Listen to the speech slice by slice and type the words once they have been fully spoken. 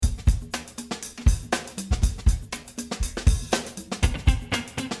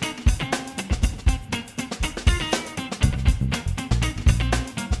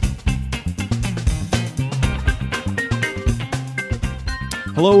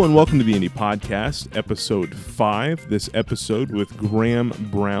Hello and welcome to the Indy Podcast, episode 5. This episode with Graham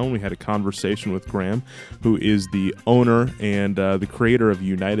Brown. We had a conversation with Graham, who is the owner and the creator of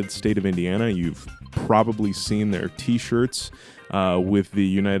United State of Indiana. You've probably seen their t-shirts with the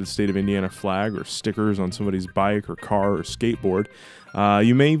United State of Indiana flag or stickers on somebody's bike or car or skateboard.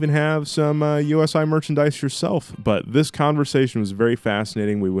 You may even have some USI merchandise yourself, but this conversation was very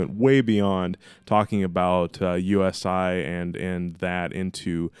fascinating. We went way beyond talking about USI and that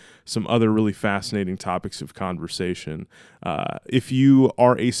into some other really fascinating topics of conversation. If you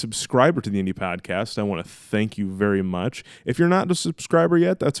are a subscriber to the Indy Podcast, I want to thank you very much. If you're not a subscriber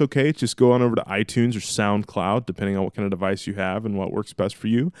yet, that's okay. Just go on over to iTunes or SoundCloud, depending on what kind of device you have and what works best for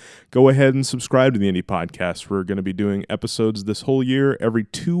you. Go ahead and subscribe to the Indy Podcast. We're going to be doing episodes this whole year, every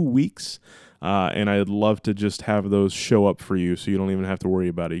 2 weeks. And I'd love to just have those show up for you so you don't even have to worry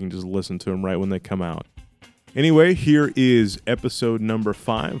about it. You can just listen to them right when they come out. Anyway, here is episode number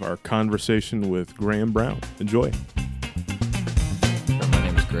 5, our conversation with Graham Brown. Enjoy. My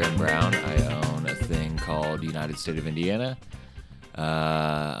name is Graham Brown. I own a thing called United State of Indiana.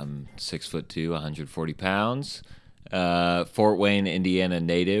 I'm 6'2", 140 pounds. Fort Wayne, Indiana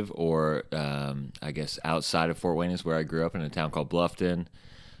native, or I guess outside of Fort Wayne is where I grew up, in a town called Bluffton.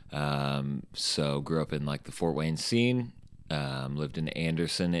 So grew up in like the Fort Wayne scene. Lived in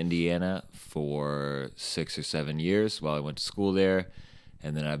Anderson, Indiana for 6 or 7 years while I went to school there.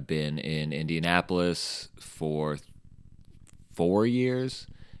 And then I've been in Indianapolis for 4 years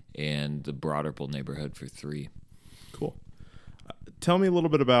and the Broderpool neighborhood for 3. Cool. Tell me a little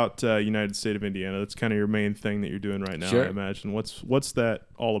bit about United State of Indiana. That's kind of your main thing that you're doing right now, Sure. I imagine. What's that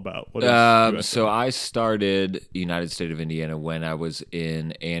all about? What is So I started United State of Indiana when I was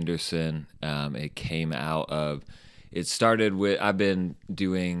in Anderson. It started with, I've been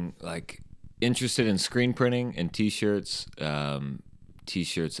doing interested in screen printing and t-shirts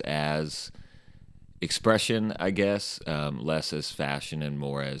as expression, I guess, less as fashion and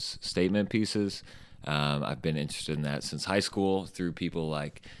more as statement pieces. I've been interested in that since high school through people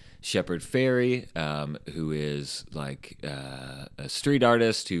like Shepard Fairey, who is a street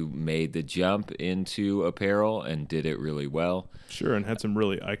artist who made the jump into apparel and did it really well. Sure, and had some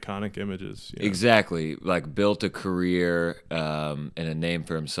really iconic images. Yeah. Exactly, built a career and a name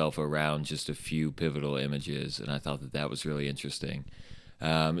for himself around just a few pivotal images, and I thought that was really interesting.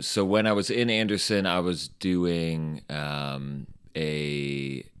 So when I was in Anderson, I was doing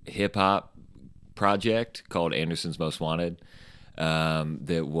a hip-hop project called Anderson's Most Wanted.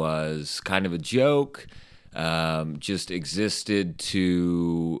 That was kind of a joke, just existed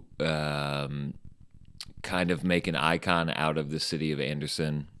to kind of make an icon out of the city of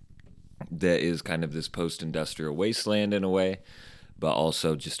Anderson that is kind of this post-industrial wasteland in a way, but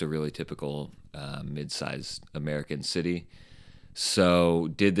also just a really typical mid-sized American city. So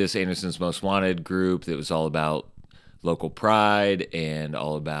did this Anderson's Most Wanted group that was all about local pride and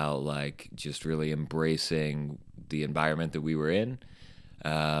all about just really embracing the environment that we were in.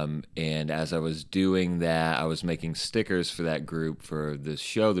 And as I was doing that, I was making stickers for that group for this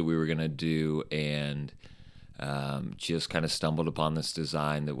show that we were going to do, and just kind of stumbled upon this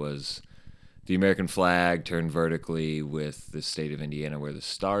design that was the American flag turned vertically with the state of Indiana where the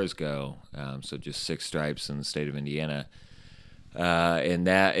stars go. So just 6 stripes in the state of Indiana. And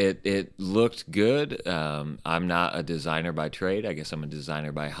that it looked good. I'm not a designer by trade. I guess I'm a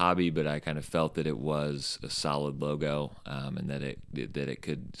designer by hobby, but I kind of felt that it was a solid logo, and that it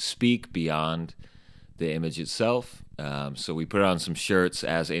could speak beyond the image itself. So we put on some shirts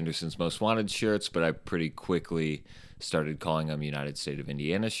as Anderson's Most Wanted shirts, but I pretty quickly started calling them United State of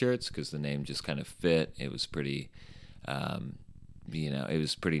Indiana shirts because the name just kind of fit. It was pretty, it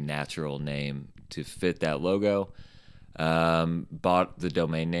was pretty natural name to fit that logo. Bought the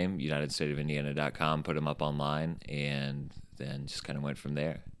domain name unitedstateofindiana.com, put them up online, and then just kind of went from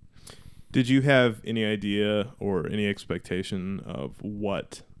there. Did you have any idea or any expectation of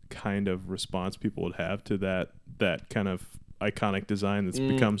what kind of response people would have to that kind of iconic design that's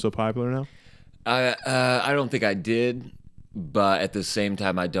become so popular now? I don't think I did, but at the same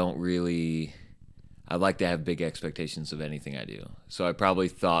time, I like to have big expectations of anything I do. So I probably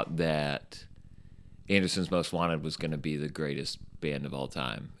thought that Anderson's Most Wanted was going to be the greatest band of all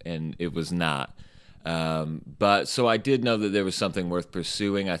time, and it was not. But so I did know that there was something worth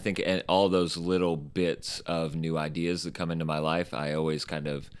pursuing. I think all those little bits of new ideas that come into my life, I always kind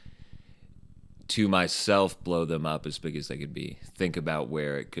of, to myself, blow them up as big as they could be. Think about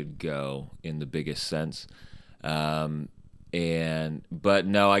where it could go in the biggest sense. But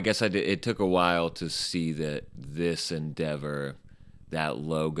no, I guess it took a while to see that this endeavor, that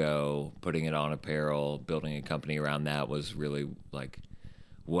logo, putting it on apparel, building a company around that was really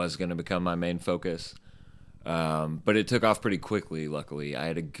was going to become my main focus. But it took off pretty quickly, luckily. I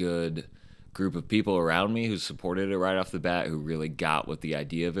had a good group of people around me who supported it right off the bat, who really got what the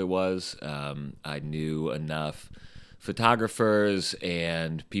idea of it was. I knew enough photographers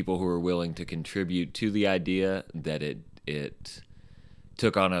and people who were willing to contribute to the idea that it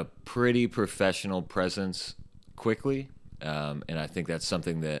took on a pretty professional presence quickly. And I think that's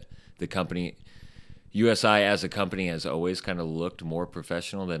something that the company, USI as a company, has always kind of looked more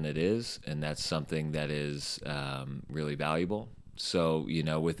professional than it is. And that's something that is really valuable. So,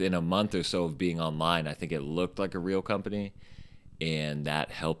 within a month or so of being online, I think it looked like a real company. And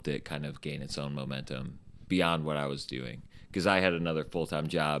that helped it kind of gain its own momentum beyond what I was doing. Because I had another full-time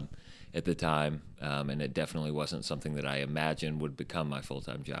job at the time, and it definitely wasn't something that I imagined would become my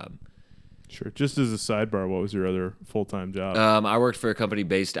full-time job. Sure. Just as a sidebar, what was your other full-time job? I worked for a company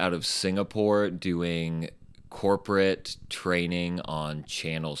based out of Singapore doing corporate training on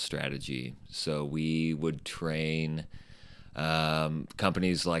channel strategy. So we would train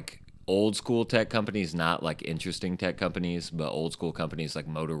companies like old school tech companies, not like interesting tech companies, but old school companies like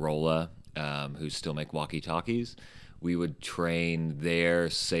Motorola, who still make walkie-talkies. We would train their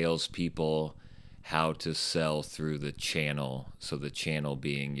salespeople how to sell through the channel. So the channel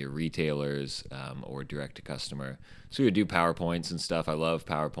being your retailers or direct to customer. So we would do PowerPoints and stuff. I love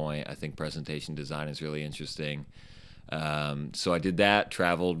PowerPoint. I think presentation design is really interesting. So I did that,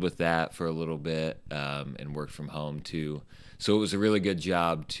 traveled with that for a little bit, and worked from home too. So it was a really good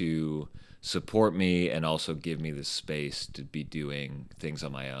job to support me and also give me the space to be doing things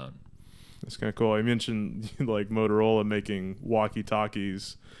on my own. That's kind of cool. I mentioned like Motorola making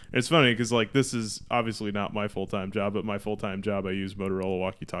walkie-talkies. It's funny because like this is obviously not my full-time job, but my full-time job I use Motorola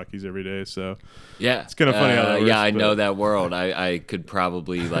walkie-talkies every day. So yeah, it's kind of funny how that works. Yeah, I know that world. I could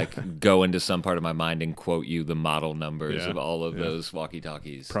probably like go into some part of my mind and quote you the model numbers of all of those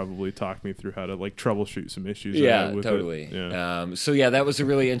walkie-talkies. Probably talk me through how to like troubleshoot some issues. Yeah, with totally. It. Yeah. So yeah, that was a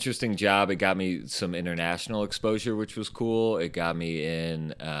really interesting job. It got me some international exposure, which was cool. It got me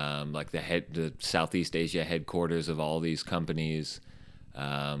in like the Southeast Asia headquarters of all these companies,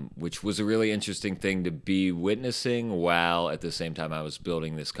 which was a really interesting thing to be witnessing, while at the same time I was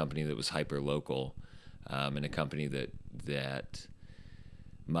building this company that was hyper local, and a company that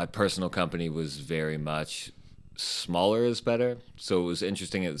my personal company was very much smaller is better. So it was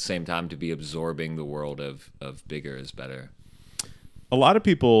interesting at the same time to be absorbing the world of bigger is better. A lot of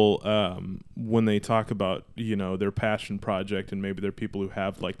people, when they talk about, their passion project, and maybe they're people who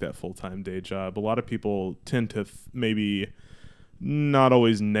have like that full-time day job, a lot of people tend to maybe not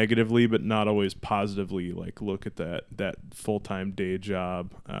always negatively, but not always positively, like look at that full-time day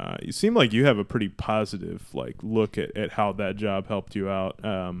job. You seem like you have a pretty positive like look at how that job helped you out.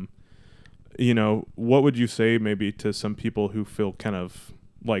 What would you say maybe to some people who feel kind of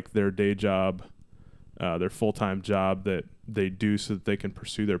like their day job, their full-time job that they do so that they can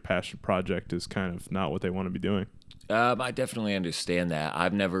pursue their passion project is kind of not what they want to be doing? I definitely understand that.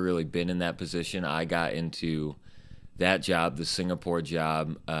 I've never really been in that position. I got into that job, the Singapore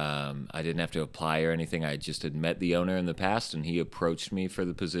job. I didn't have to apply or anything. I just had met the owner in the past, and he approached me for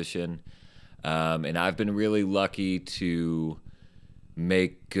the position. And I've been really lucky to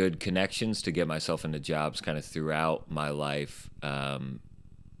make good connections to get myself into jobs kind of throughout my life,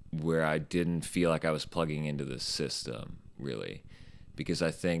 where I didn't feel like I was plugging into the system, really. Because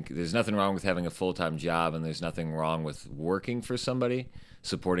I think there's nothing wrong with having a full-time job, and there's nothing wrong with working for somebody,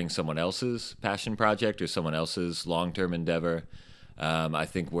 supporting someone else's passion project or someone else's long-term endeavor. I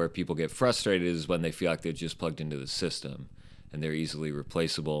think where people get frustrated is when they feel like they're just plugged into the system and they're easily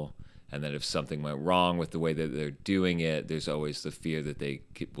replaceable, and that if something went wrong with the way that they're doing it, there's always the fear that they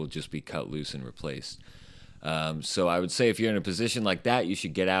will just be cut loose and replaced. So I would say if you're in a position like that, you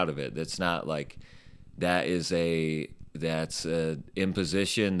should get out of it. That's not like that's an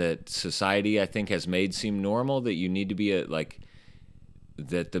imposition that society, I think, has made seem normal, that you need to be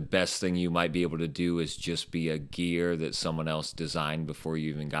that the best thing you might be able to do is just be a gear that someone else designed before you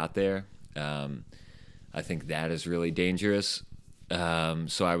even got there. I think that is really dangerous.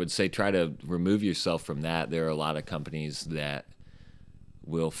 So I would say try to remove yourself from that. There are a lot of companies that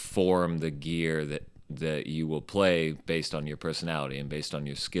will form the gear that you will play based on your personality and based on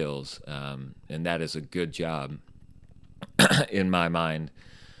your skills. And that is a good job in my mind,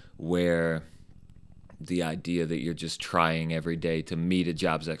 where the idea that you're just trying every day to meet a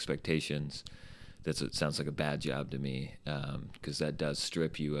job's expectations, it sounds like a bad job to me, because that does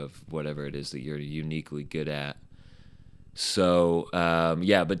strip you of whatever it is that you're uniquely good at. So,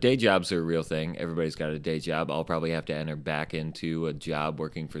 but day jobs are a real thing. Everybody's got a day job. I'll probably have to enter back into a job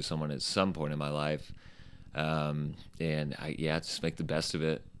working for someone at some point in my life. And just make the best of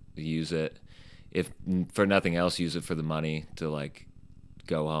it. Use it, if for nothing else, use it for the money to like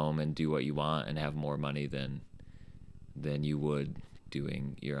go home and do what you want and have more money than you would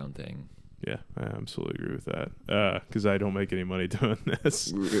doing your own thing. Yeah, I absolutely agree with that. Because I don't make any money doing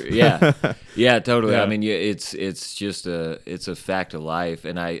this. Yeah, totally. Yeah. I mean, it's just it's a fact of life,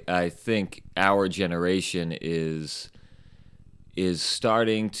 and I think our generation is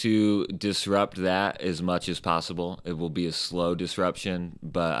starting to disrupt that as much as possible. It will be a slow disruption,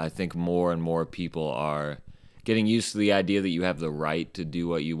 but I think more and more people are getting used to the idea that you have the right to do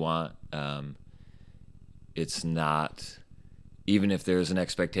what you want. It's not, even if there's an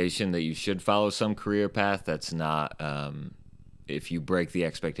expectation that you should follow some career path, that's not, if you break the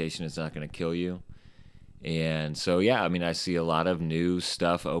expectation, it's not going to kill you. And so, I mean, I see a lot of new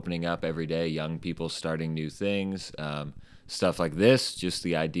stuff opening up every day, young people starting new things, stuff like this, just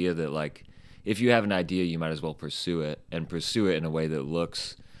the idea that, like, if you have an idea, you might as well pursue it, and pursue it in a way that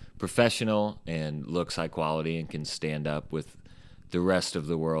looks professional and looks high quality and can stand up with the rest of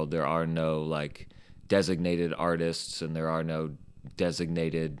the world. There are no, like, designated artists, and there are no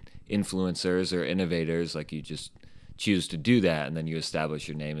designated influencers or innovators. Like, you just choose to do that, and then you establish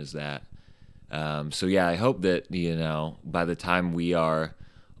your name as that. So I hope that, by the time we are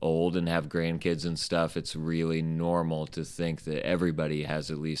old and have grandkids and stuff, it's really normal to think that everybody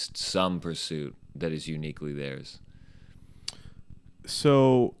has at least some pursuit that is uniquely theirs.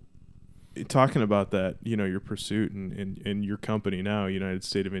 So, talking about that, your pursuit and your company now, United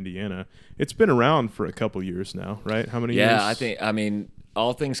State of Indiana, it's been around for a couple years now, right? How many years? Yeah, I mean,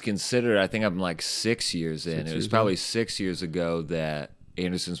 all things considered, I think I'm like 6 years in. It was probably 6 years ago that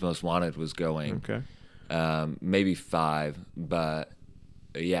Anderson's Most Wanted was going. Okay. Maybe 5, but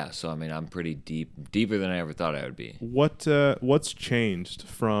so I mean, I'm pretty deeper than I ever thought I would be. What's changed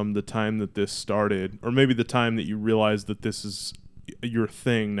from the time that this started, or maybe the time that you realized that this is your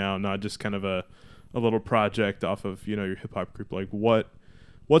thing now, not just kind of a little project off of your hip hop group? Like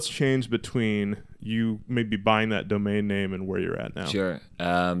what's changed between you maybe buying that domain name and where you're at now? Sure.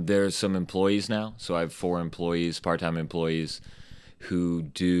 There's some employees now, so I have 4 employees, part-time employees, who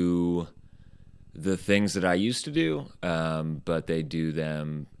do the things that I used to do, but they do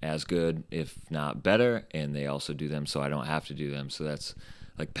them as good, if not better, and they also do them so I don't have to do them. So that's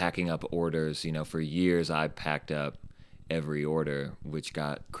like packing up orders. For years I packed up every order, which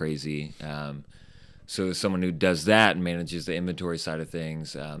got crazy. So someone who does that and manages the inventory side of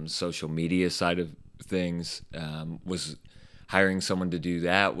things, social media side of things, was hiring someone to do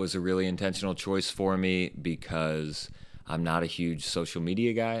that was a really intentional choice for me, because I'm not a huge social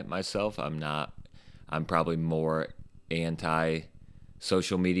media guy myself. I'm probably more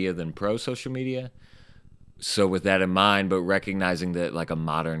anti-social media than pro-social media. So with that in mind, but recognizing that like a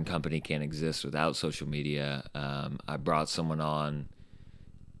modern company can't exist without social media, I brought someone on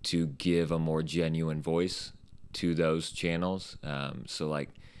to give a more genuine voice to those channels. So like,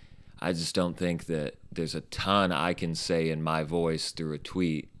 I just don't think that there's a ton I can say in my voice through a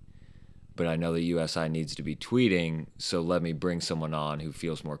tweet, but I know that USI needs to be tweeting, so let me bring someone on who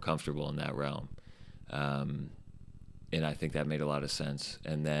feels more comfortable in that realm. And I think that made a lot of sense.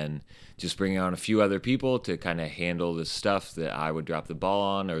 And then just bringing on a few other people to kind of handle the stuff that I would drop the ball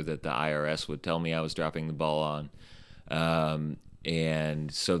on, or that the IRS would tell me I was dropping the ball on.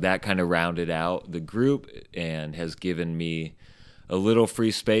 And so that kind of rounded out the group and has given me a little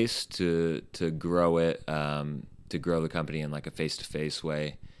free space to grow it, to grow the company in like a face-to-face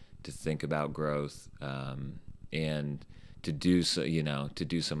way, to think about growth, and to do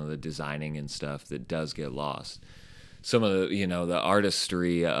some of the designing and stuff that does get lost. Some of the the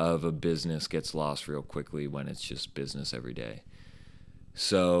artistry of a business gets lost real quickly when it's just business every day.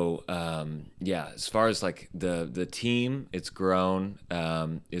 So as far as like the team, it's grown.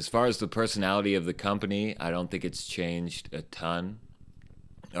 As far as the personality of the company, I don't think it's changed a ton.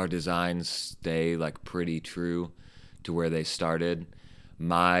 Our designs stay like pretty true to where they started.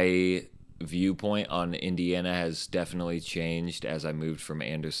 My viewpoint on Indiana has definitely changed as I moved from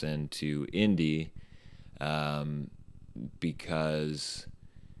Anderson to Indy, because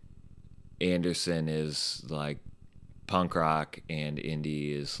Anderson is like punk rock and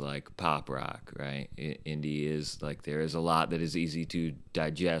Indy is like pop rock, right? Indy is like, there is a lot that is easy to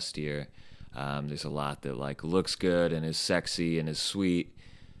digest here. There's a lot that like looks good and is sexy and is sweet.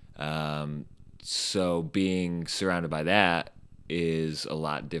 So being surrounded by that is a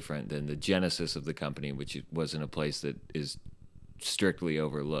lot different than the genesis of the company, which was in a place that is strictly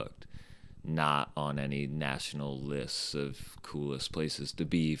overlooked, not on any national lists of coolest places to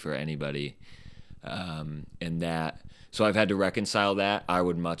be for anybody. So I've had to reconcile that. I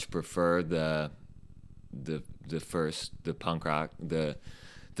would much prefer the the punk rock, the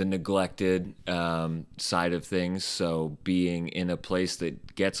neglected side of things. So being in a place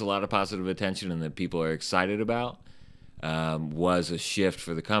that gets a lot of positive attention and that people are excited about was a shift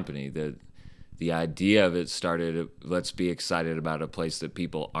for the company. The idea of it started, let's be excited about a place that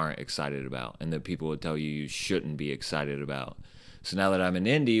people aren't excited about and that people would tell you shouldn't be excited about. So now that I'm in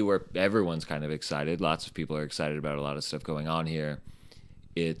Indy, where everyone's kind of excited, lots of people are excited about a lot of stuff going on here,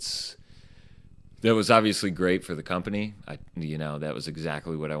 that was obviously great for the company. That was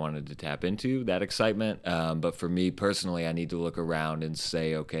exactly what I wanted to tap into, that excitement. But for me personally, I need to look around and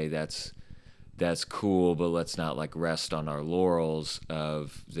say, okay, that's cool, but let's not like rest on our laurels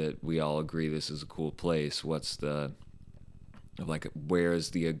of that we all agree this is a cool place. Where's the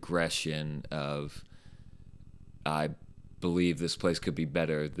aggression of I believe this place could be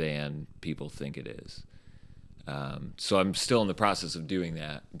better than people think it is. So I'm still in the process of doing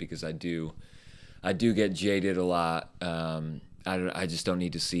that because I do get jaded a lot. I just don't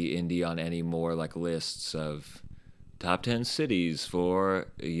need to see Indy on any more like lists of top 10 cities for,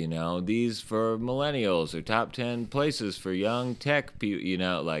 these for millennials or top 10 places for young tech people,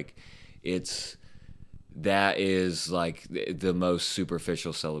 that is like the most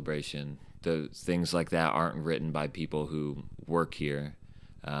superficial celebration. The things like that aren't written by people who work here,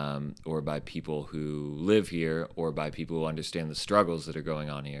 or by people who live here, or by people who understand the struggles that are going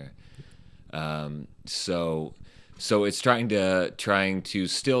on here. So it's trying to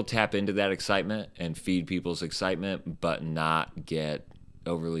still tap into that excitement and feed people's excitement, but not get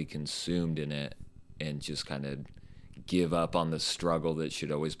overly consumed in it and just kind of give up on the struggle that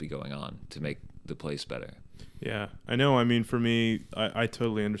should always be going on to make the place better. Yeah, I know. I mean, for me, I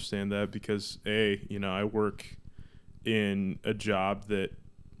totally understand that because I work in a job that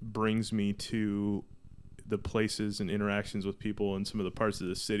brings me to the places and interactions with people in some of the parts of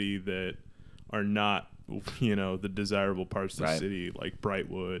the city that are not, the desirable parts of the city, like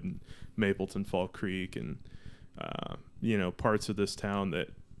Brightwood and Mapleton, Fall Creek, and, parts of this town that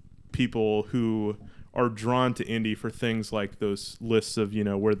people who are drawn to Indy for things like those lists of,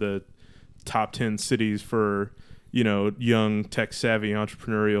 where the top 10 cities for, young, tech-savvy,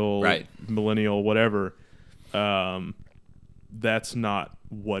 entrepreneurial, millennial, whatever, that's not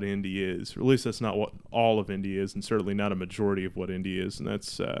what Indy is. Or at least that's not what all of Indy is, and certainly not a majority of what Indy is. And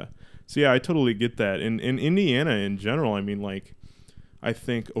that's so yeah, I totally get that. In Indiana in general, I mean, like, I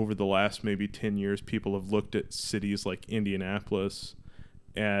think over the last maybe 10 years, people have looked at cities like Indianapolis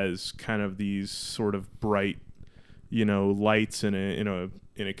as kind of these sort of bright, lights in a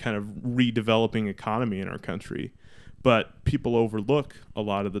kind of redeveloping economy in our country. But people overlook a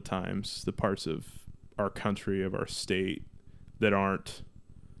lot of the times the parts of our country, of our state, that aren't,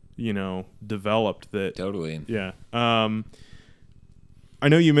 developed. That totally. Yeah. I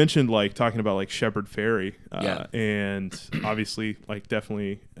know you mentioned like talking about like Shepherd Ferry, and obviously like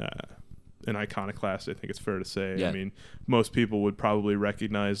definitely an iconoclast. I think it's fair to say. Yeah. I mean, most people would probably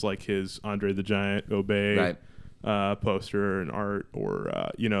recognize like his Andre the Giant Obey poster and art,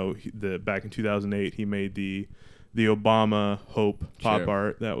 or back in 2008 he made the Obama Hope pop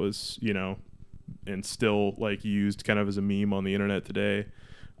art that was and still like used kind of as a meme on the internet today.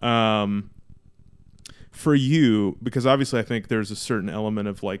 For you, because obviously I think there's a certain element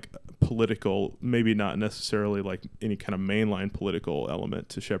of like political, maybe not necessarily like any kind of mainline political element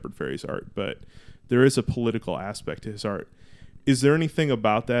to Shepherd Ferry's art, but there is a political aspect to his art. Is there anything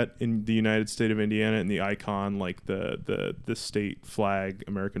about that in the United State of Indiana and the icon, like the state flag,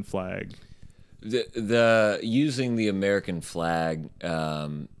 American flag? The using the American flag,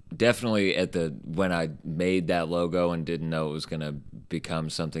 definitely when I made that logo and didn't know it was gonna become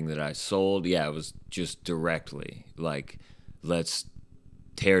something that I sold. Yeah, it was just directly like, let's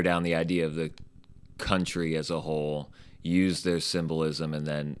tear down the idea of the country as a whole, use their symbolism, and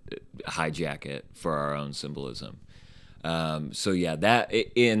then hijack it for our own symbolism. So yeah,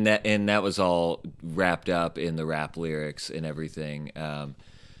 that was all wrapped up in the rap lyrics and everything.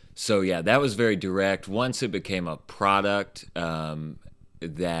 So yeah, that was very direct. Once it became a product,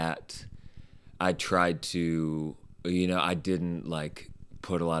 that I tried to, I didn't like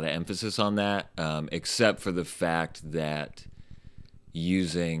put a lot of emphasis on that, except for the fact that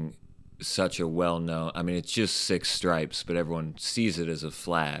using such a well-known, I mean, it's just 6 stripes, but everyone sees it as a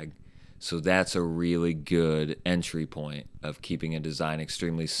flag. So that's a really good entry point of keeping a design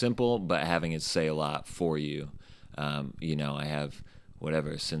extremely simple, but having it say a lot for you. I have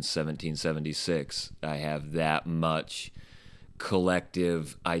since 1776, I have that much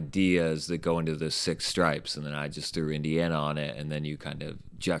collective ideas that go into the 6 stripes, and then I just threw Indiana on it, and then you kind of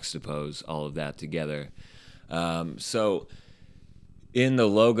juxtapose all of that together. So In the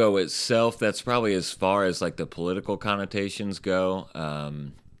logo itself, that's probably as far as like the political connotations go.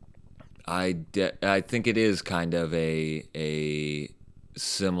 I think it is kind of a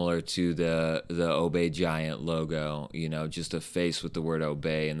similar to the Obey Giant logo, just a face with the word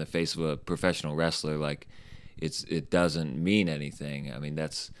obey in the face of a professional wrestler. Like it doesn't mean anything. I mean,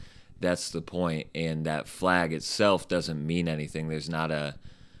 that's the point. And that flag itself doesn't mean anything. There's not a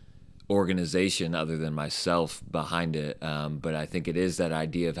organization other than myself behind it. But I think it is that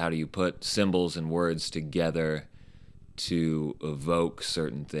idea of how do you put symbols and words together to evoke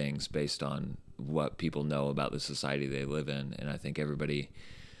certain things based on what people know about the society they live in. And I think everybody,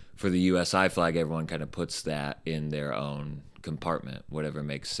 for the USI flag, everyone kind of puts that in their own compartment, whatever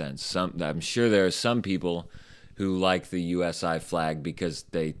makes sense. I'm sure there are some people who like the USI flag because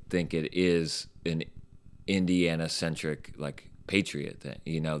they think it is an Indiana-centric, like, patriot thing,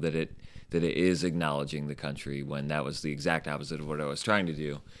 that it is acknowledging the country, when that was the exact opposite of what I was trying to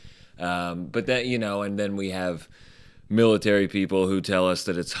do. But that, and then we have military people who tell us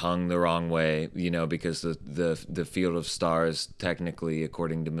that it's hung the wrong way, because the field of stars, technically,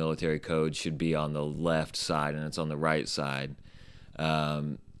 according to military code, should be on the left side and it's on the right side.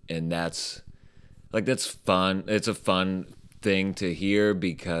 And that's fun. It's a fun thing to hear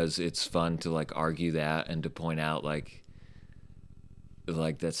because it's fun to like argue that and to point out like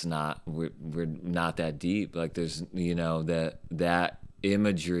that's not, we're not that deep. Like there's, that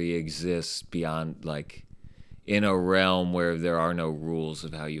imagery exists beyond, like, in a realm where there are no rules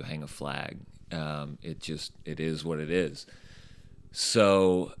of how you hang a flag. It is what it is.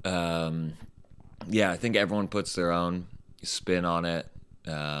 So, I think everyone puts their own spin on it.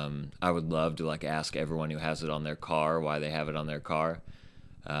 I would love to like ask everyone who has it on their car why they have it on their car.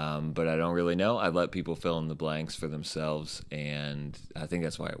 But I don't really know. I let people fill in the blanks for themselves, and I think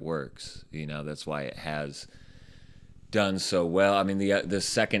that's why it works. That's why it has done so well. I mean, the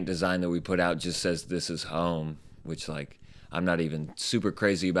second design that we put out just says "This is home," which, like, I'm not even super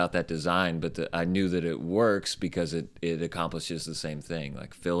crazy about that design, but I knew that it works because it accomplishes the same thing.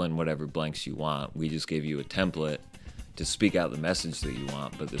 Like, fill in whatever blanks you want. We just gave you a template to speak out the message that you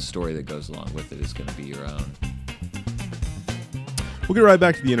want, but the story that goes along with it is going to be your own. We'll get right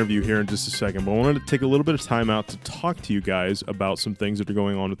back to the interview here in just a second, but I wanted to take a little bit of time out to talk to you guys about some things that are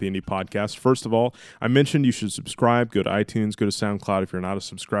going on with the Indy podcast. First of all, I mentioned you should subscribe. Go to iTunes, go to SoundCloud. If you're not a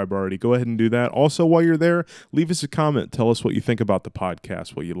subscriber already, go ahead and do that. Also, while you're there, leave us a comment. Tell us what you think about the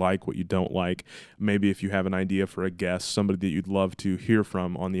podcast, what you like, what you don't like. Maybe if you have an idea for a guest, somebody that you'd love to hear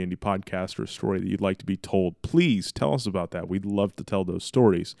from on the Indy podcast, or a story that you'd like to be told, please tell us about that. We'd love to tell those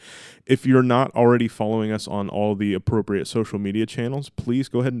stories. If you're not already following us on all the appropriate social media channels, please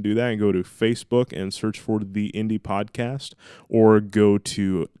go ahead and do that and go to Facebook and search for the Indy Podcast, or go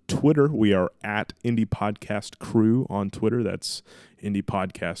to Twitter. We are at Indy Podcast Crew on Twitter. That's Indy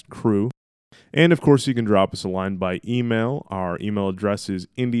Podcast Crew. And of course, you can drop us a line by email. Our email address is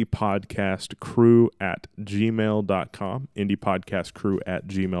indypodcastcrew@gmail.com.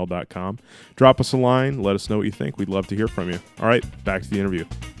 indypodcastcrew@gmail.com. Drop us a line. Let us know what you think. We'd love to hear from you. All right, back to the interview.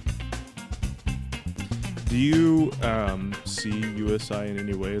 Do you see USI in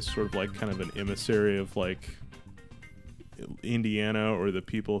any way as sort of like kind of an emissary of like Indiana, or the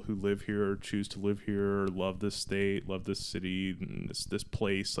people who live here or choose to live here or love this state, love this city, and this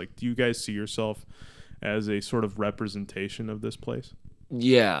place? Like, do you guys see yourself as a sort of representation of this place?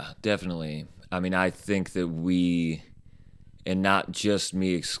 Yeah, definitely. I mean, I think that we, and not just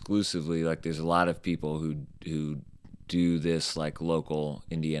me exclusively, like there's a lot of people who do this like local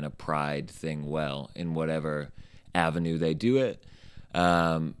Indiana pride thing well in whatever avenue they do it.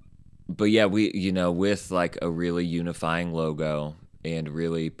 But yeah, we, with like a really unifying logo and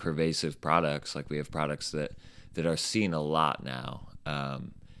really pervasive products, like we have products that are seen a lot now. I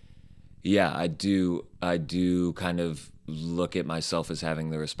do kind of look at myself as having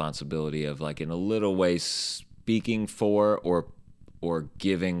the responsibility of, like, in a little way speaking for or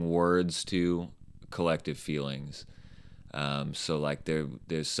giving words to collective feelings. So like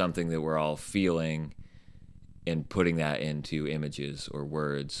there's something that we're all feeling, and putting that into images or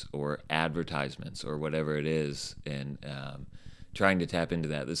words or advertisements or whatever it is, and trying to tap into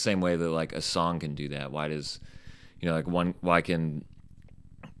that the same way that like a song can do that. Why does, why can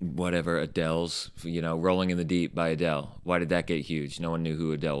whatever Adele's, Rolling in the Deep by Adele, why did that get huge? No one knew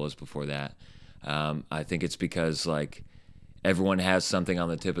who Adele was before that. I think it's because like everyone has something on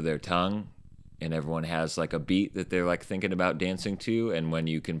the tip of their tongue, and everyone has like a beat that they're like thinking about dancing to, and when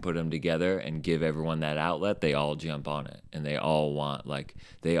you can put them together and give everyone that outlet, they all jump on it, and they all want, like,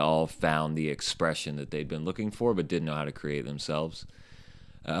 they all found the expression that they'd been looking for but didn't know how to create themselves.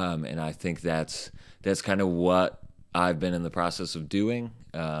 And I think that's kind of what I've been in the process of doing.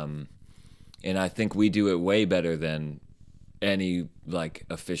 And I think we do it way better than any like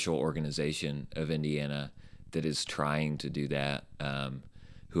official organization of Indiana that is trying to do that.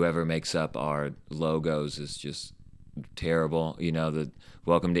 Whoever makes up our logos is just terrible. You know, the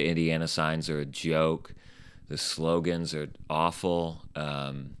Welcome to Indiana signs are a joke. The slogans are awful.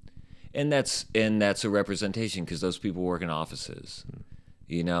 And that's a representation because those people work in offices.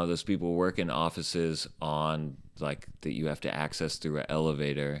 You know, those people work in offices on like that you have to access through an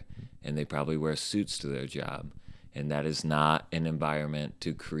elevator, and they probably wear suits to their job. And that is not an environment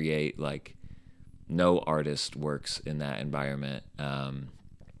to create, like, no artist works in that environment.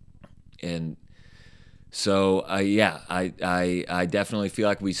 And so, I definitely feel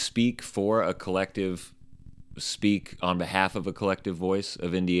like we speak on behalf of a collective voice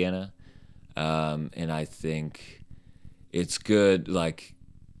of Indiana. And I think it's good. Like,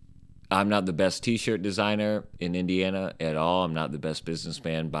 I'm not the best t-shirt designer in Indiana at all. I'm not the best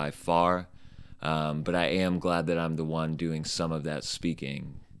businessman by far. But I am glad that I'm the one doing some of that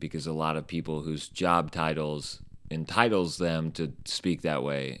speaking, because a lot of people whose job titles entitles them to speak that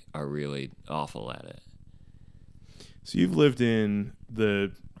way are really awful at it. So you've lived in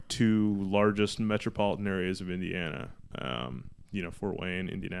the two largest metropolitan areas of Indiana, Fort Wayne,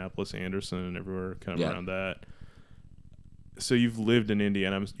 Indianapolis, Anderson, and everywhere kind of around that. So you've lived in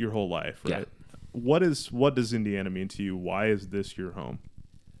Indiana your whole life, right? Yeah. What does Indiana mean to you? Why is this your home?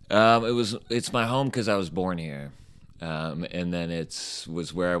 It's my home because I was born here, and then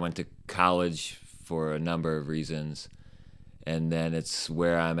was where I went to college for a number of reasons, and then it's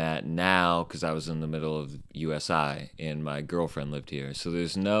where I'm at now because I was in the middle of USI and my girlfriend lived here. So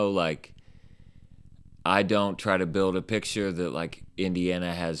there's no like, I don't try to build a picture that like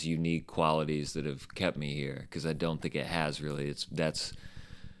Indiana has unique qualities that have kept me here, because I don't think it has really. That's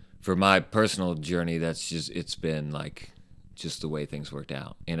for my personal journey. It's been like just the way things worked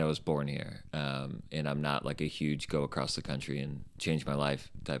out, and I was born here, and I'm not like a huge go across the country and change my life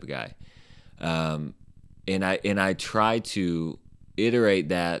type of guy, and I try to iterate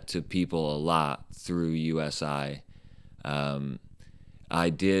that to people a lot through USI. I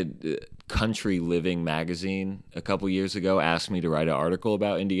did Country Living magazine a couple years ago asked me to write an article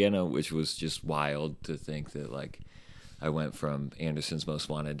about Indiana, which was just wild to think that like I went from Anderson's Most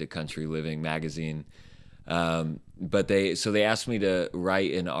Wanted to Country Living magazine. But they asked me to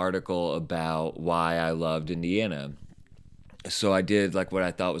write an article about why I loved Indiana. So I did like what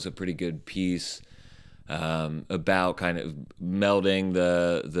I thought was a pretty good piece about kind of melding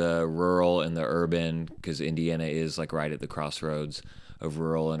the rural and the urban, because Indiana is like right at the crossroads of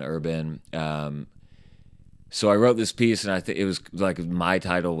rural and urban. So I wrote this piece, and I think it was like my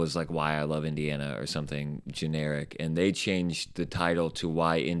title was like Why I Love Indiana or something generic, and they changed the title to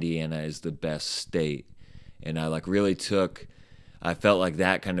Why Indiana is the Best State. And I like really I felt like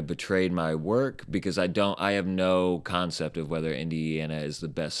that kind of betrayed my work, because I have no concept of whether Indiana is the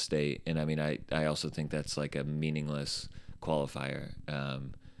best state. And I mean, I also think that's like a meaningless qualifier.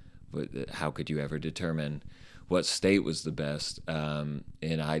 How could you ever determine what state was the best? And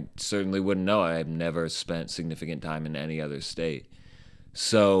I certainly wouldn't know. I've never spent significant time in any other state.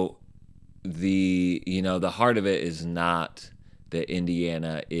 So the heart of it is not that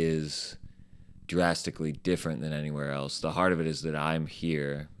Indiana is drastically different than anywhere else. The heart of it is that I'm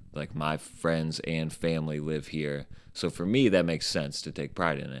here. Like, my friends and family live here. So for me, that makes sense to take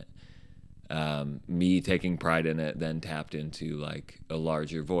pride in it. Me taking pride in it then tapped into like a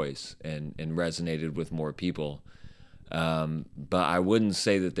larger voice and resonated with more people. But I wouldn't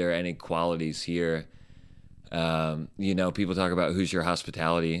say that there are any qualities here. People talk about Hoosier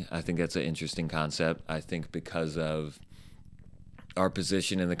hospitality. I think that's an interesting concept. I think because of our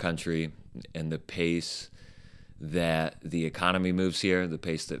position in the country and the pace that the economy moves here, the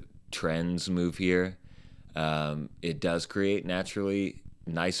pace that trends move here, it does create naturally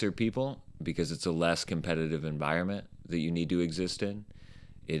nicer people, because it's a less competitive environment that you need to exist in.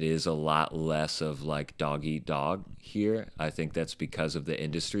 It is a lot less of like dog eat dog here. I think that's because of the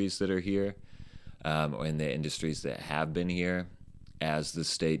industries that are here, and the industries that have been here as the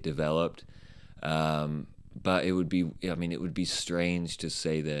state developed. But it would be strange to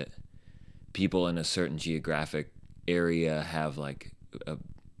say that people in a certain geographic area have like a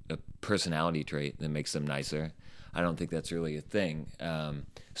personality trait that makes them nicer. I don't think that's really a thing.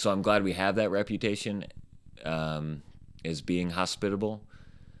 So I'm glad we have that reputation as being hospitable,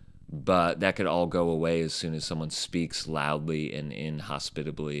 but that could all go away as soon as someone speaks loudly and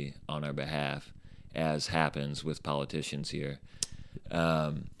inhospitably on our behalf, as happens with politicians here.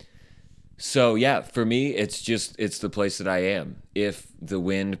 So yeah, for me, it's the place that I am. If the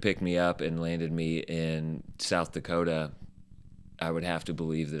wind picked me up and landed me in South Dakota, I would have to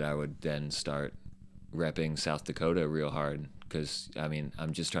believe that I would then start repping South Dakota real hard because I mean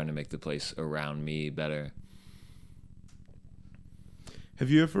I'm just trying to make the place around me better. Have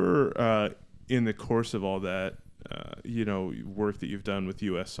you ever, in the course of all that, work that you've done with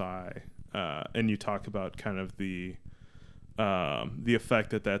USI, and you talk about kind of the effect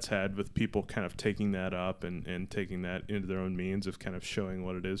that that's had with people kind of taking that up and taking that into their own means of kind of showing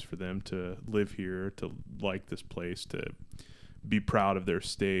what it is for them to live here, to like this place, to be proud of their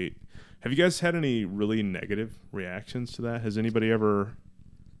state. Have you guys had any really negative reactions to that? Has anybody ever?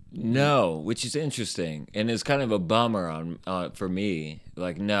 No, which is interesting, and it's kind of a bummer on for me.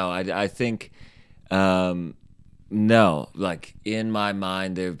 Like, no, I think, no, like in my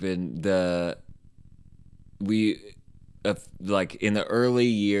mind, there've been we, like in the early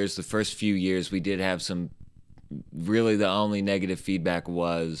years, the first few years, we did have some. Really, the only negative feedback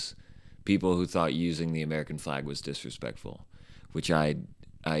was people who thought using the American flag was disrespectful, which I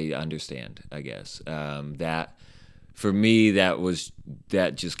understand, I guess. That for me,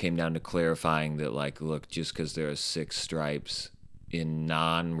 that just came down to clarifying that, like, look, just because there are 6 stripes in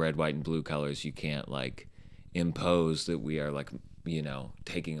non-red, white, and blue colors, you can't like impose that we are like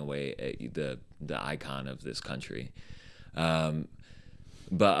taking away the icon of this country.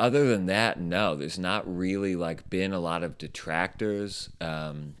 But other than that, no, there's not really like been a lot of detractors.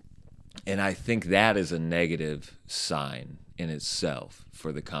 And I think that is a negative sign in itself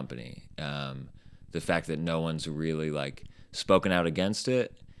for the company. The fact that no one's really like spoken out against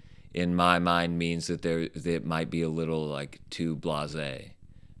it, in my mind, means that it might be a little like too blasé.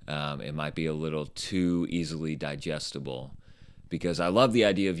 It might be a little too easily digestible, because I love the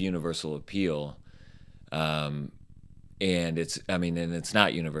idea of universal appeal. And it's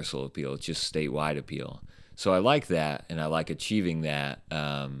not universal appeal; it's just statewide appeal. So I like that, and I like achieving that.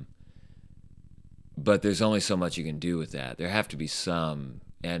 But there's only so much you can do with that. There have to be some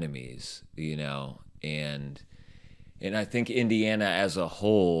enemies, and I think Indiana as a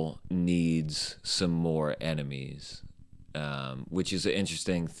whole needs some more enemies, which is an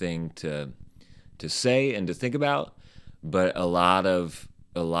interesting thing to say and to think about. But a lot of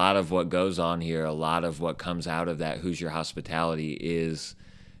what goes on here, a lot of what comes out of that Hoosier hospitality is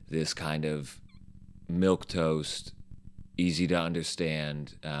this kind of milquetoast, easy to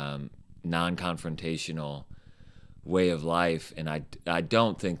understand, non-confrontational way of life, and I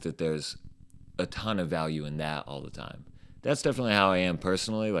don't think that there's a ton of value in that all the time. That's definitely how I am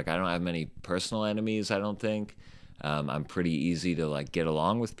personally. Like, I don't have many personal enemies, I don't think. I'm pretty easy to like get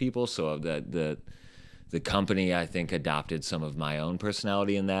along with people, so the company, I think, adopted some of my own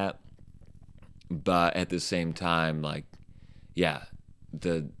personality in that. But at the same time, like, yeah,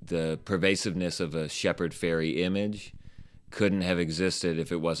 the pervasiveness of a Shepard Fairey image couldn't have existed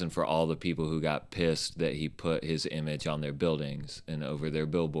if it wasn't for all the people who got pissed that he put his image on their buildings and over their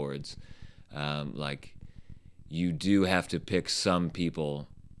billboards. Like, you do have to pick some people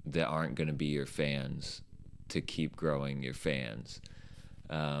that aren't going to be your fans to keep growing your fans.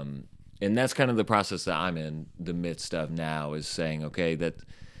 And that's kind of the process that I'm in the midst of now, is saying, okay, that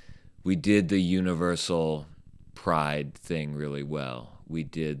we did the universal pride thing really well. We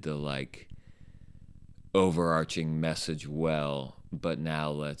did the like overarching message well, but now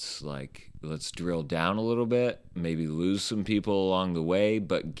let's drill down a little bit, maybe lose some people along the way,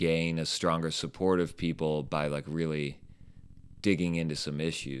 but gain a stronger support of people by like really digging into some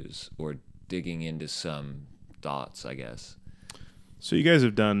issues or digging into some thoughts, I guess. So you guys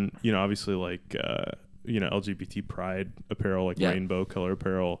have done, obviously like, LGBT pride apparel, like rainbow color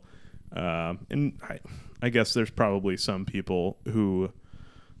apparel. And I guess there's probably some people who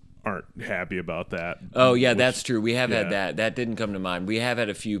aren't happy about that. Oh, yeah, that's true. We have had that. That didn't come to mind. We have had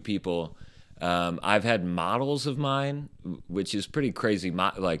a few people. I've had models of mine, which is pretty crazy.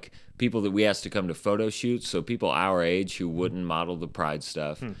 Like people that we asked to come to photo shoots. So people our age who wouldn't model the pride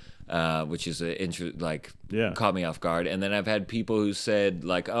stuff. Which is caught me off guard. And then I've had people who said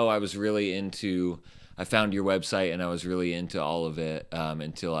like, oh, I found your website and I was really into all of it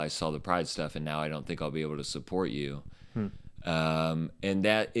until I saw the pride stuff, and now I don't think I'll be able to support you. And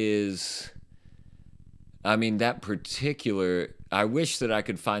that is, that particular, I wish that I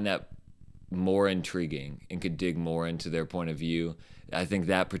could find that more intriguing and could dig more into their point of view. I think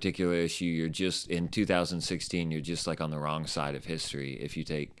that particular issue, you're just, in 2016, you're just like on the wrong side of history if you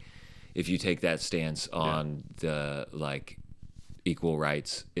take that stance on the like equal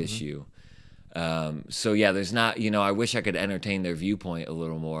rights issue. So yeah, there's not, I wish I could entertain their viewpoint a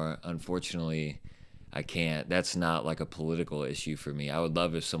little more. Unfortunately, I can't. That's not like a political issue for me. I would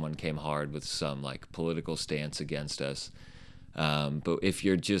love if someone came hard with some like political stance against us. But if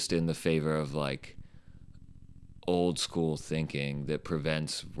you're just in the favor of like old school thinking that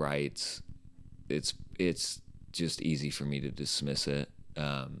prevents rights, it's just easy for me to dismiss it.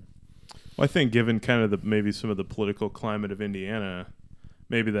 Well, I think given kind of maybe some of the political climate of Indiana,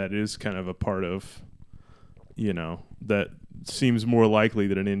 maybe that is kind of a part of, that seems more likely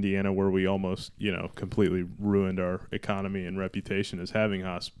that in Indiana, where we almost, completely ruined our economy and reputation as having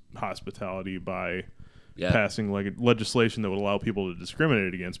hospitality by passing legislation that would allow people to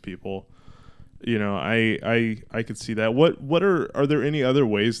discriminate against people. I could see that. What are there any other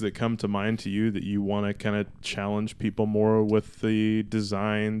ways that come to mind to you that you want to kind of challenge people more with the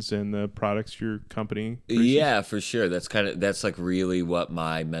designs and the products your company produces? Yeah, for sure. That's like really what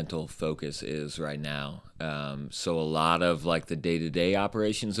my mental focus is right now. So a lot of like the day-to-day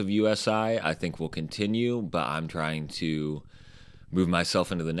operations of USI, I think will continue, but I'm trying to move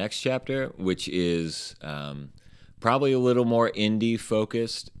myself into the next chapter, which is probably a little more Indy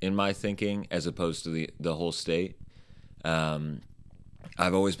focused in my thinking as opposed to the whole state.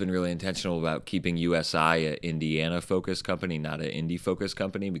 I've always been really intentional about keeping USI an Indiana focused company, not an Indy focused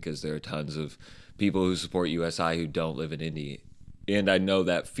company, because there are tons of people who support USI who don't live in Indy. And I know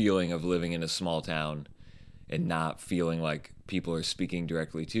that feeling of living in a small town and not feeling like people are speaking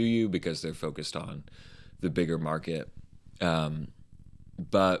directly to you because they're focused on the bigger market.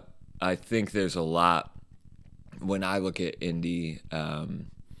 But I think there's a lot when I look at Indy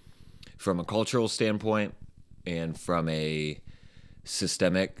from a cultural standpoint and from a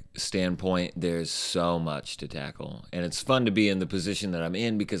systemic standpoint, there's so much to tackle. And it's fun to be in the position that I'm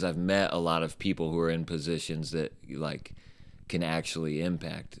in because I've met a lot of people who are in positions that like can actually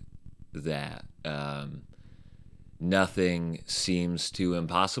impact that. Nothing seems too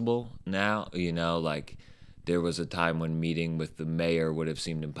impossible now, like there was a time when meeting with the mayor would have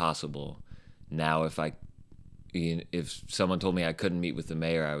seemed impossible. Now if someone told me I couldn't meet with the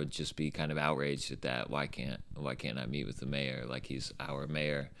mayor, I would just be kind of outraged at that. Why can't I meet with the mayor? Like, he's our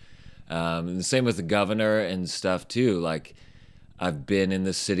mayor. And the same with the governor and stuff too. Like, I've been in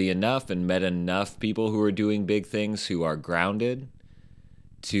the city enough and met enough people who are doing big things who are grounded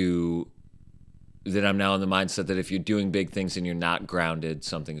that I'm now in the mindset that if you're doing big things and you're not grounded,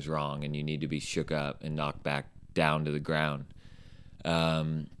 something's wrong and you need to be shook up and knocked back down to the ground.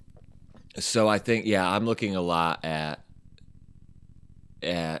 So I think, I'm looking a lot at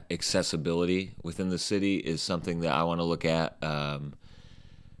accessibility within the city is something that I want to look at.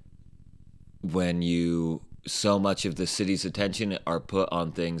 When so much of the city's attention are put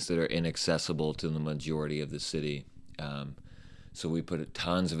on things that are inaccessible to the majority of the city. So we put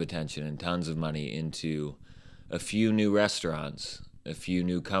tons of attention and tons of money into a few new restaurants, a few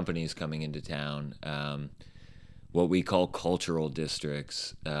new companies coming into town, what we call cultural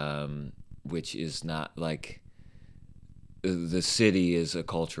districts, which is not like the city is a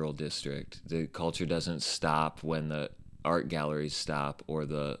cultural district. The culture doesn't stop when the art galleries stop or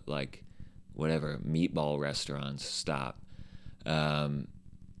the meatball restaurants stop.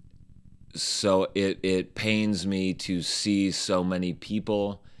 So it pains me to see so many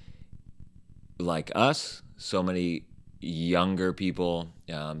people like us, so many younger people,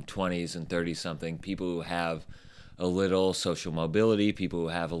 20s and 30-something, people who have a little social mobility, people who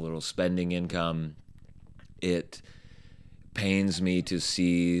have a little spending income. It pains me to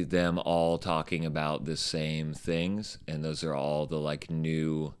see them all talking about the same things, and those are all the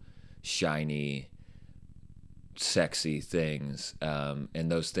new, shiny, sexy things,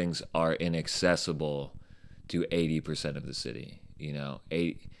 and those things are inaccessible to 80% of the city.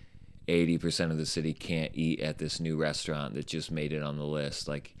 80% of the city can't eat at this new restaurant that just made it on the list.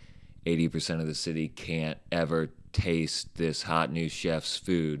 80% of the city can't ever taste this hot new chef's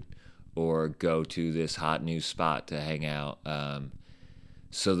food or go to this hot new spot to hang out.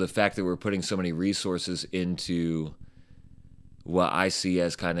 So the fact that we're putting so many resources into what I see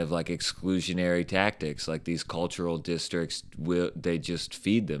as kind of exclusionary tactics, like these cultural districts, they just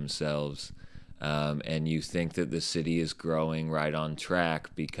feed themselves. And you think that the city is growing right on track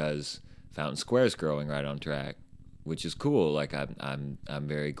because Fountain Square is growing right on track, which is cool. I'm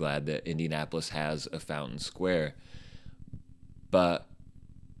very glad that Indianapolis has a Fountain Square, but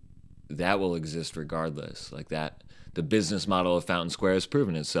that will exist regardless. The business model of Fountain Square has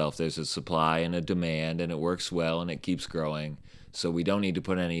proven itself. There's a supply and a demand, and it works well, and it keeps growing. So we don't need to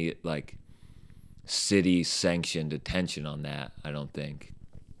put any city-sanctioned attention on that, I don't think.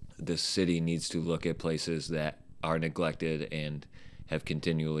 The city needs to look at places that are neglected and have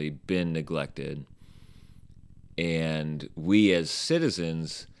continually been neglected. And we as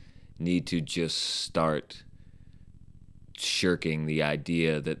citizens need to just start shirking the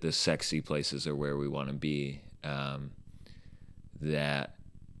idea that the sexy places are where we want to be. That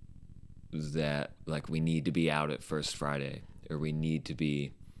like we need to be out at First Friday, or we need to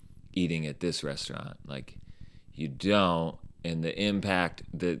be eating at this restaurant. Like, you don't, and the impact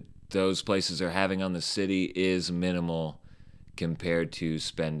that those places are having on the city is minimal compared to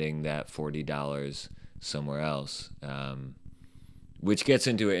spending that $40 somewhere else. Which gets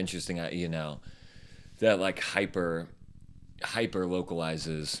into an interesting, that like hyper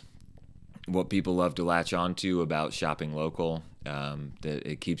localizes what people love to latch onto about shopping local, that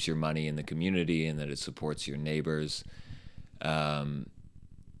it keeps your money in the community and that it supports your neighbors. I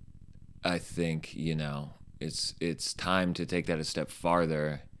think, it's time to take that a step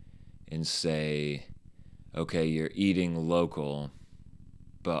farther and say, okay, you're eating local,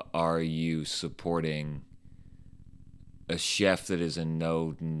 but are you supporting a chef that is in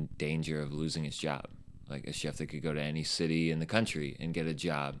no danger of losing his job? Like a chef that could go to any city in the country and get a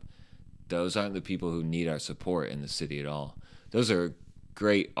job. Those aren't the people who need our support in the city at all. Those are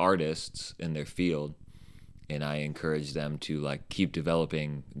great artists in their field, and I encourage them to like keep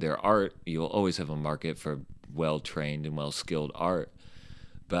developing their art. You'll always have a market for well-trained and well-skilled art.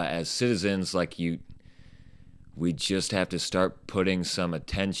 But as citizens, we just have to start putting some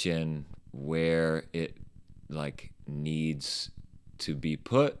attention where it like needs to be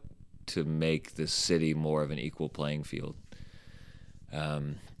put to make the city more of an equal playing field.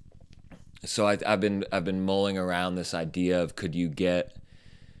 So I've been mulling around this idea of could you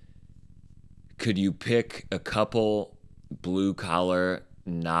pick a couple blue collar,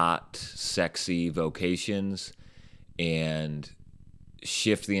 not sexy vocations and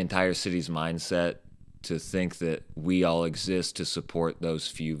shift the entire city's mindset to think that we all exist to support those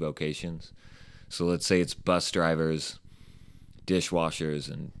few vocations. So let's say it's bus drivers, dishwashers,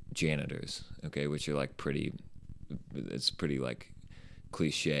 and janitors, okay, which are like pretty like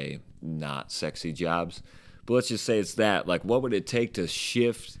cliche, not sexy jobs. But let's just say it's that. Like, what would it take to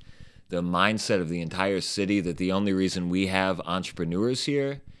shift the mindset of the entire city that the only reason we have entrepreneurs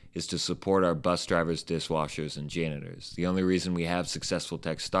here is to support our bus drivers, dishwashers, and janitors. The only reason we have successful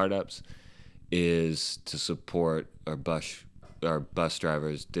tech startups is to support our bus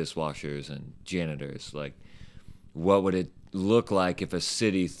drivers, dishwashers, and janitors. Like, what would it look like if a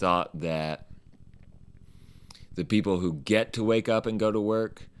city thought that the people who get to wake up and go to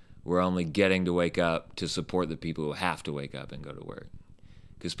work were only getting to wake up to support the people who have to wake up and go to work?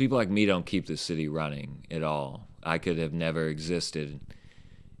 Because people like me don't keep the city running at all. I could have never existed,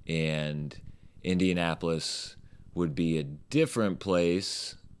 and Indianapolis would be a different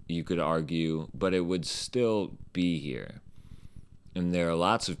place, you could argue, but it would still be here. And there are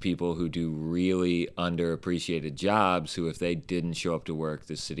lots of people who do really underappreciated jobs who, if they didn't show up to work,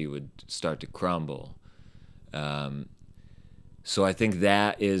 the city would start to crumble. So I think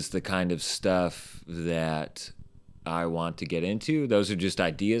that is the kind of stuff that I want to get into. Those are just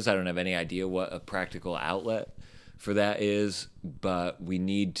ideas. I don't have any idea what a practical outlet for that is, but we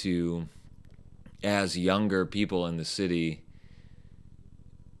need to, as younger people in the city,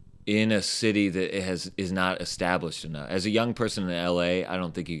 in a city that is not established enough. As a young person in LA, I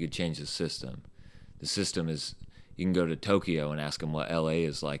don't think you could change the system. The system is, you can go to Tokyo and ask them what LA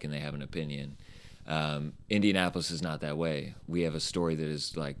is like and they have an opinion. Indianapolis is not that way. We have a story that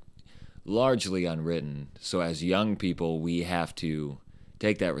is like largely unwritten. So as young people, we have to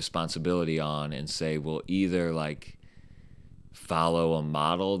take that responsibility on and say, we'll either like follow a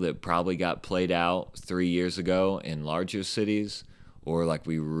model that probably got played out 3 years ago in larger cities, or like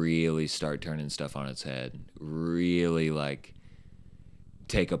we really start turning stuff on its head, really like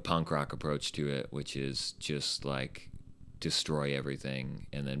take a punk rock approach to it, which is just like destroy everything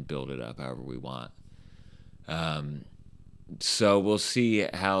and then build it up however we want. So we'll see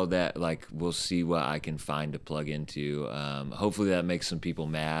how that, like, we'll see what I can find to plug into. Hopefully that makes some people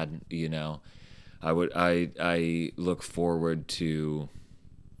mad, I look forward to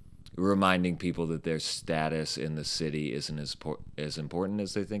reminding people that their status in the city isn't as important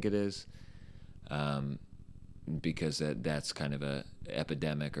as they think it is, because that's kind of a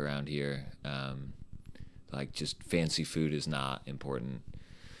epidemic around here. Like, just fancy food is not important.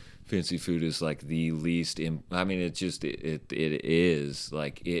 Fancy food is like the least. It is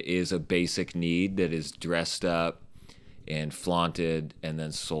like, it is a basic need that is dressed up and flaunted and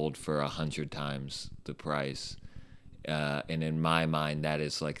then sold for 100 times the price. And in my mind, that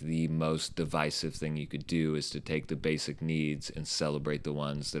is like the most divisive thing you could do, is to take the basic needs and celebrate the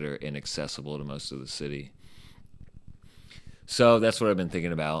ones that are inaccessible to most of the city. So that's what I've been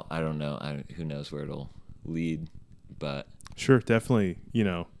thinking about. I don't know. Who knows where it'll lead, but Sure, definitely,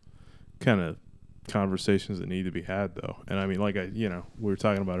 kind of conversations that need to be had, though. And I mean, like we were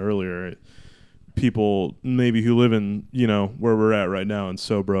talking about earlier, people maybe who live in, where we're at right now in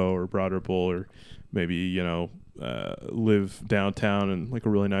Sobro or Broad Ripple, or maybe, live downtown in like a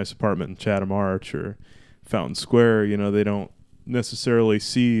really nice apartment in Chatham Arch or Fountain Square, they don't necessarily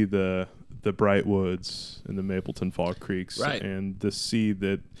see the Brightwoods and the Mapleton Fall Creeks, right, and to see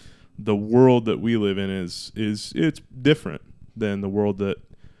that the world that we live in is it's different than the world that,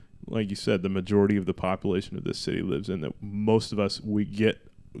 like you said, the majority of the population of this city lives in, that most of us, we get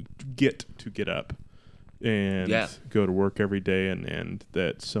to get up and go to work every day, and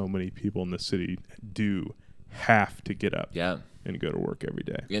that so many people in the city do have to get up and go to work every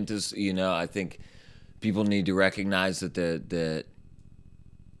day. And just, I think people need to recognize that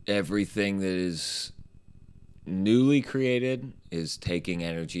everything that is newly created is taking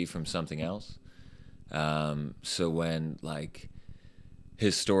energy from something else. So when, like,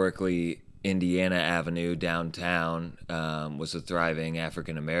 historically Indiana Avenue downtown was a thriving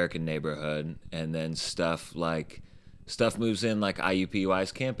African-American neighborhood, and then stuff moves in, like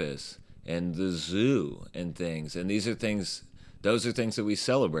IUPUI's campus and the zoo and things, and those are things that we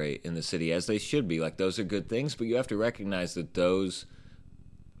celebrate in the city, as they should be. Like, those are good things, but you have to recognize that those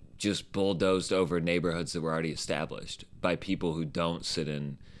just bulldozed over neighborhoods that were already established by people who don't sit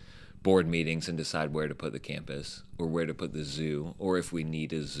in board meetings and decide where to put the campus or where to put the zoo, or if we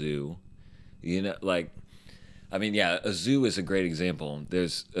need a zoo. A zoo is a great example.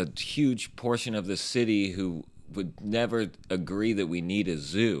 There's a huge portion of the city who would never agree that we need a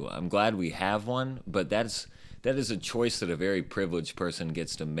zoo. I'm glad we have one, but that is a choice that a very privileged person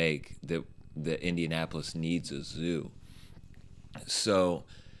gets to make, that Indianapolis needs a zoo. So,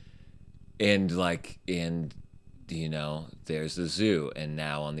 there's the zoo, and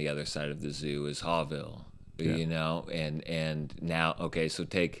now on the other side of the zoo is Hawville, and now, okay, so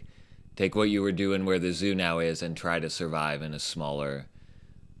take what you were doing where the zoo now is and try to survive in a smaller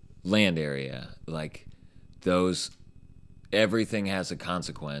land area. Like, everything has a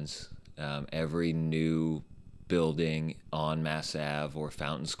consequence. Every new building on Mass Ave or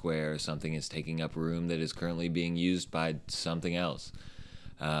Fountain Square or something is taking up room that is currently being used by something else.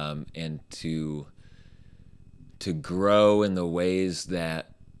 And to grow in the ways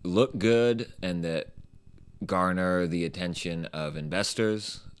that look good and that garner the attention of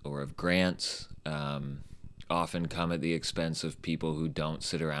investors or of grants, often come at the expense of people who don't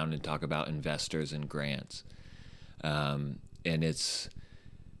sit around and talk about investors and grants. And it's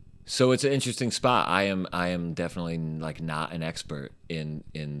an interesting spot. I am definitely, like, not an expert in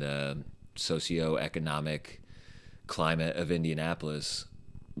the socioeconomic climate of Indianapolis,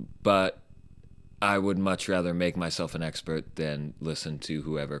 but I would much rather make myself an expert than listen to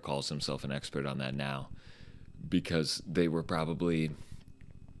whoever calls himself an expert on that now, because they were probably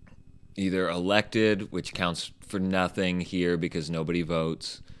either elected, which counts for nothing here because nobody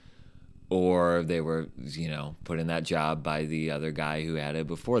votes, or they were, put in that job by the other guy who had it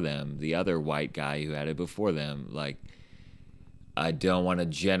before them, the other white guy who had it before them. Like, I don't want to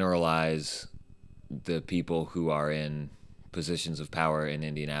generalize the people who are in positions of power in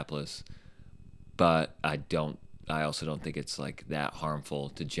Indianapolis, but I also don't think it's, like, that harmful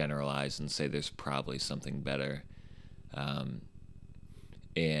to generalize and say there's probably something better.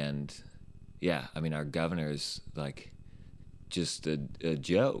 Our governor's, like, just a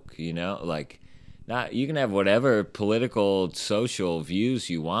joke, like, not, you can have whatever political, social views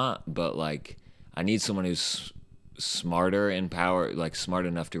you want, but, like, I need someone who's smarter in power, like, smart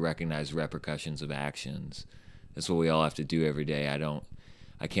enough to recognize repercussions of actions. That's what we all have to do every day.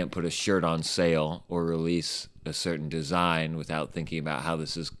 I can't put a shirt on sale or release a certain design without thinking about how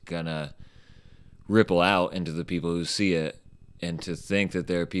this is gonna ripple out into the people who see it, and to think that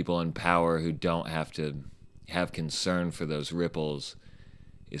there are people in power who don't have to have concern for those ripples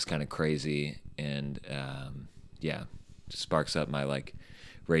is kind of crazy. And sparks up my, like,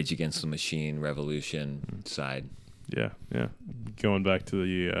 Rage Against the Machine revolution side. Yeah Going back to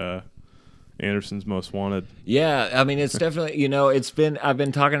the Anderson's Most Wanted. Yeah, I mean, it's definitely, I've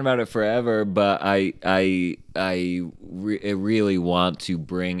been talking about it forever, but I really want to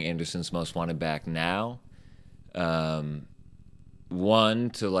bring Anderson's Most Wanted back now. One,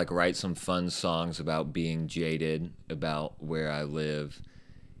 to, like, write some fun songs about being jaded about where I live,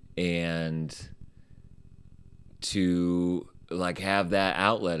 and to, like, have that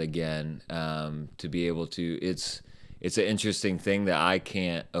outlet again, to be able to, it's an interesting thing that I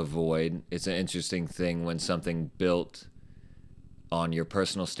can't avoid. It's an interesting thing when something built on your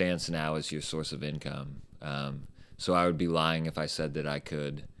personal stance now is your source of income. So I would be lying if I said that I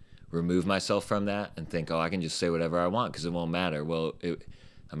could remove myself from that and think, I can just say whatever I want because it won't matter. Well,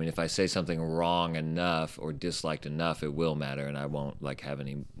 I mean, if I say something wrong enough or disliked enough, it will matter, and I won't like have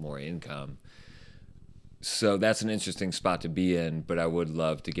any more income. So that's an interesting spot to be in, but I would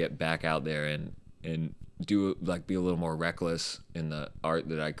love to get back out there and do like be a little more reckless in the art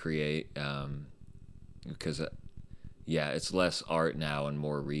that I create, because yeah, it's less art now and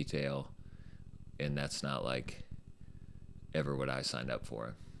more retail, and that's not like ever what I signed up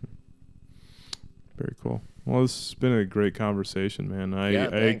for. Very cool. Well, this has been a great conversation, man. I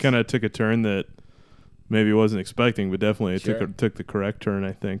Thanks. kind of took a turn that maybe wasn't expecting, but definitely Sure. took the correct turn,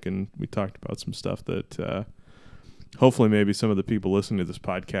 I think, and we talked about some stuff that hopefully maybe some of the people listening to this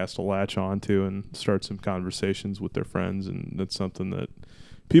podcast will latch on to and start some conversations with their friends, and that's something that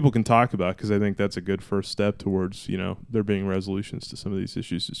people can talk about, because I think that's a good first step towards, there being resolutions to some of these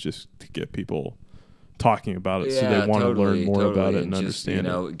issues, is just to get people talking about it, so they want to learn more about it and just, understand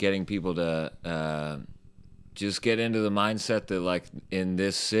it. Getting people to just get into the mindset that like in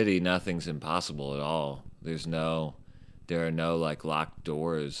this city nothing's impossible at all. There are no like locked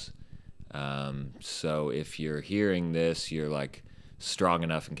doors. So if you're hearing this, you're like strong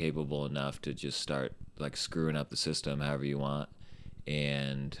enough and capable enough to just start like screwing up the system however you want,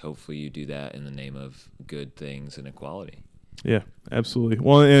 and hopefully you do that in the name of good things and equality. Yeah, absolutely.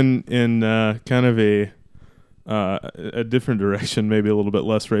 Well, in kind of a different direction, maybe a little bit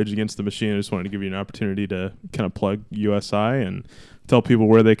less Rage Against the Machine, I just wanted to give you an opportunity to kind of plug USI and tell people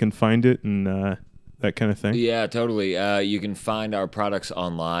where they can find it and that kind of thing. Yeah, totally. You can find our products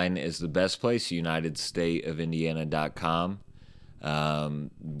online is the best place, unitedstateofindiana.com.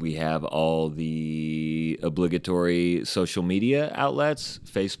 We have all the obligatory social media outlets,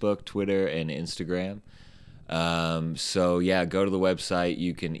 Facebook, Twitter, and Instagram. So yeah, go to the website.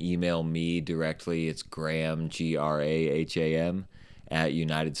 You can email me directly. It's Graham, Graham, at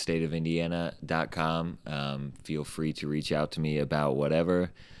unitedstateofindiana.com. Feel free to reach out to me about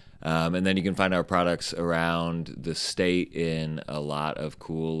whatever. And then you can find our products around the state in a lot of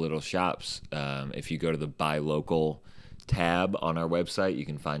cool little shops. If you go to the Buy Local tab on our website, you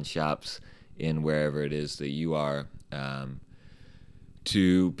can find shops in wherever it is that you are,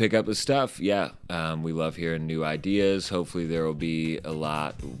 to pick up the stuff. Yeah, we love hearing new ideas. Hopefully there will be a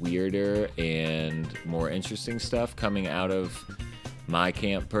lot weirder and more interesting stuff coming out of my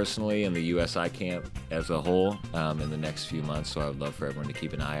camp personally and the USI camp as a whole in the next few months. So I would love for everyone to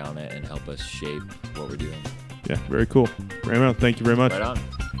keep an eye on it and help us shape what we're doing. Yeah, very cool. Graham, thank you very much. Right on.